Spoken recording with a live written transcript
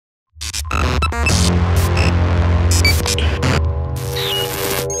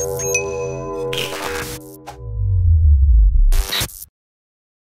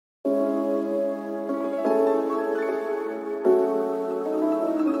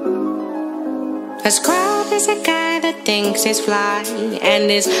A scrub is a guy that thinks he's fly and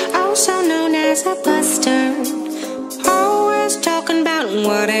is also known as a buster. Always talking about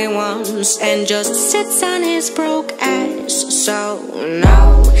what he wants and just sits on his broke ass. So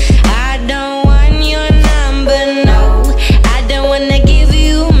no, I don't want your number, no. I don't wanna give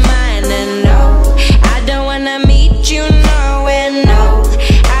you mine, and no, I don't wanna meet you nowhere, no.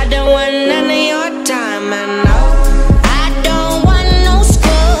 I don't want none of your time, and no, I don't want no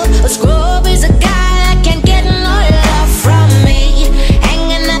scrub. A scrub is a guy that can't get no love from me,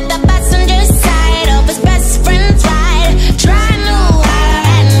 hanging at the passenger side of his best friend's ride, trying to holler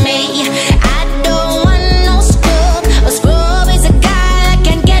at me. I don't want no scrub. A scrub is a guy that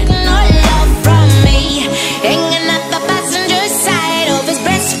can't get no love from me, hanging at the passenger side of his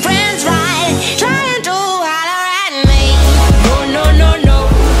best friend's ride, trying to holler at me. No, no, no, no,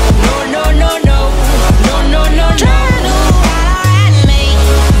 no, no, no, no, no, no, no, trying to holler at me.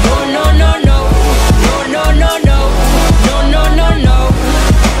 No, no, no, no, no, no, no, no, no, no, no, no.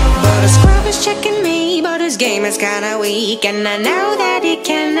 But a scrub is checking me, but his game is kinda weak, and I know that he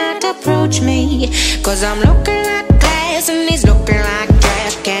cannot approach me, 'cause I'm looking like glass and he's looking like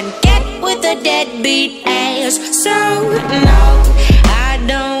trash. Can't get with a deadbeat ass. So no, I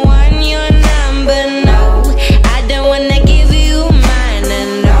don't want your number, no. I don't wanna give you mine,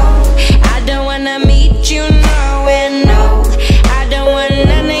 and no, I don't wanna meet you nowhere, no. I don't want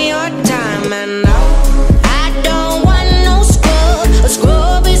none of your time, and no, I don't want no scrub. A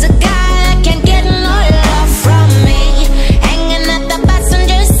scrub is a guy that can't get no love from me, hanging at the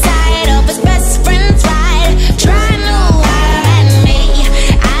passenger side of his best friend's ride, trying to holler at me.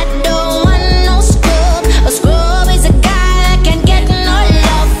 I don't want no scrub. A scrub is a guy that can't get no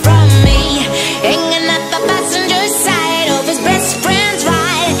love from me, hanging at the passenger side of his best friend's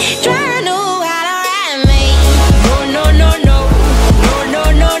ride, trying to holler at me. No, no, no, no, no, no,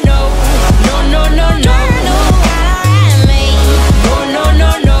 no, no, no, no, no, no, trying to holler at me. No, no, no,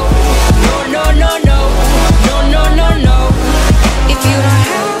 no, no, no, no, no, no, no, no, no. If you don't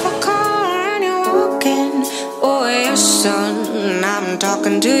have a car and you're walking, oh yes, son, I'm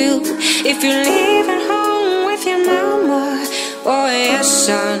talking to you. If you're leaving home with your mama, oh yes,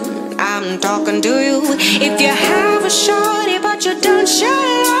 son, I'm talking to you. If you have a shorty but you don't show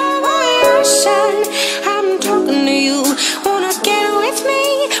it off, oh yes, son, I'm talking to you. Wanna get with me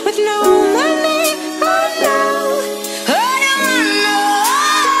with no money? Oh no, oh no, no, no,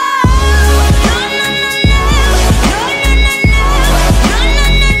 no, no, no, no,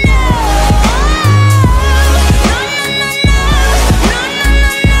 no, no, no, no, no,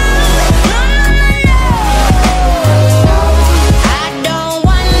 no, I don't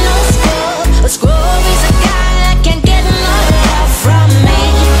want no scrub. A scrub is a guy that can't get no love from me,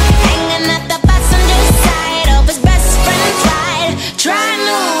 hanging at the passenger side of his best friend's ride, trying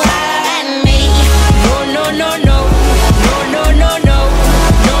to holler at me. No, no, no, no, no, no, no, no, no,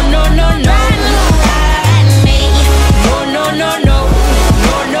 no, no, no, trying to holler at me. No, no, no, no,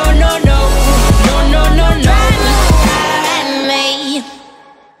 no, no, no, no, no, no, no, trying to holler at me.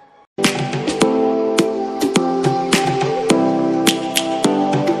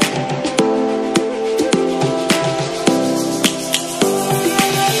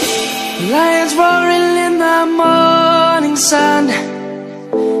 Lions roaring in the morning sun,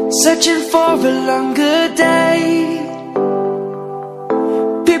 searching for a longer day.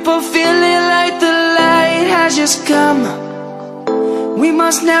 People feeling like the light has just come. We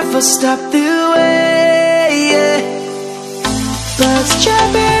must never stop the way. Birds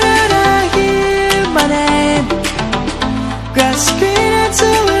chirping and I hear my name, grasping into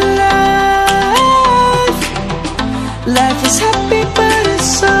a life. Life is happy but it's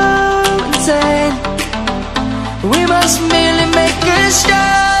so insane. We must merely make a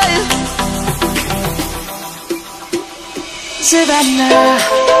start. Savannah,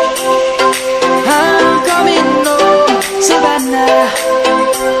 I'm coming home. Savannah,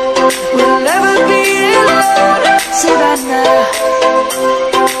 we'll never be alone. Savannah,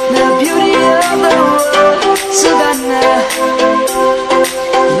 the beauty of the world. Savannah,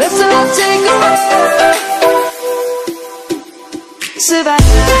 let's all take a walk.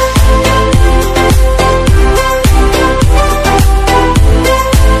 Savannah.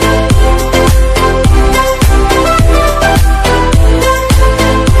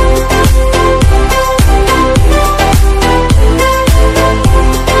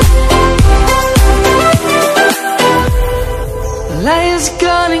 Lions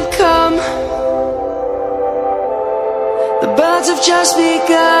gonna come. The birds have just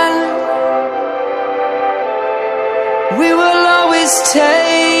begun. We will always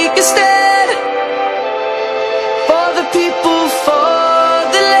take a stand for the people, for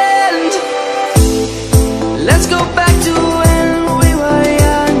the land.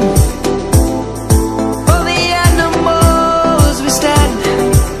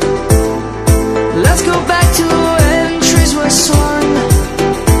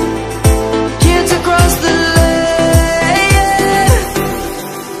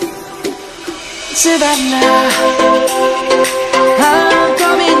 Savannah, I'm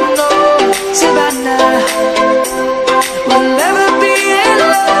coming home, Savannah. We'll never be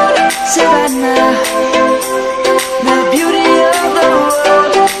alone, Savannah. The beauty of the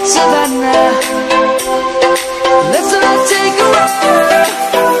world, Savannah. Let's all take a ride,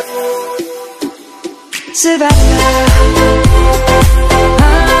 Savannah.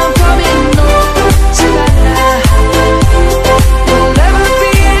 I'm coming home, Savannah. We'll never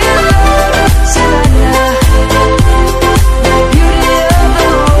be alone, Savannah. The beauty of the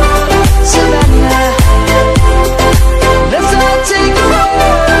world, Savannah. Let's all take a ride.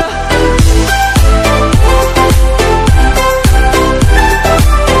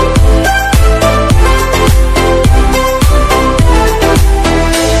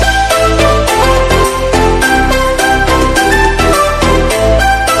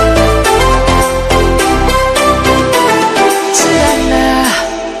 Savannah,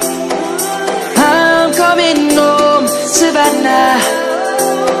 I'm coming home, Savannah.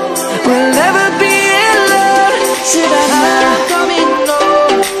 We'll never be alone, Savannah. I'm coming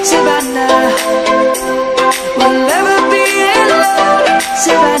home, Savannah. We'll never be alone,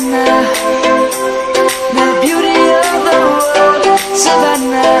 Savannah. The beauty of the world,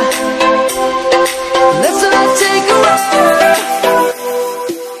 Savannah. Let's all take a ride,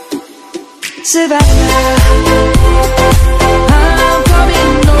 Savannah. I'm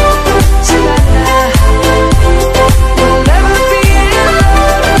coming home, Savannah. We'll never be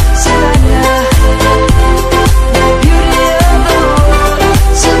alone, Savannah. The beauty of the world,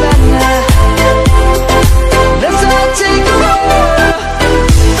 Savannah. Let's all take a ride.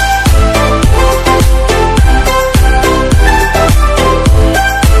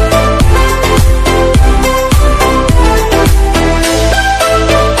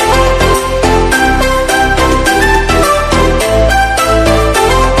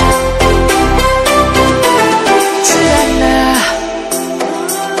 Savannah,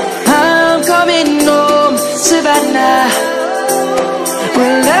 I'm coming home, Savannah.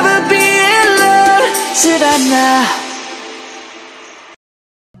 We'll never be alone, Savannah.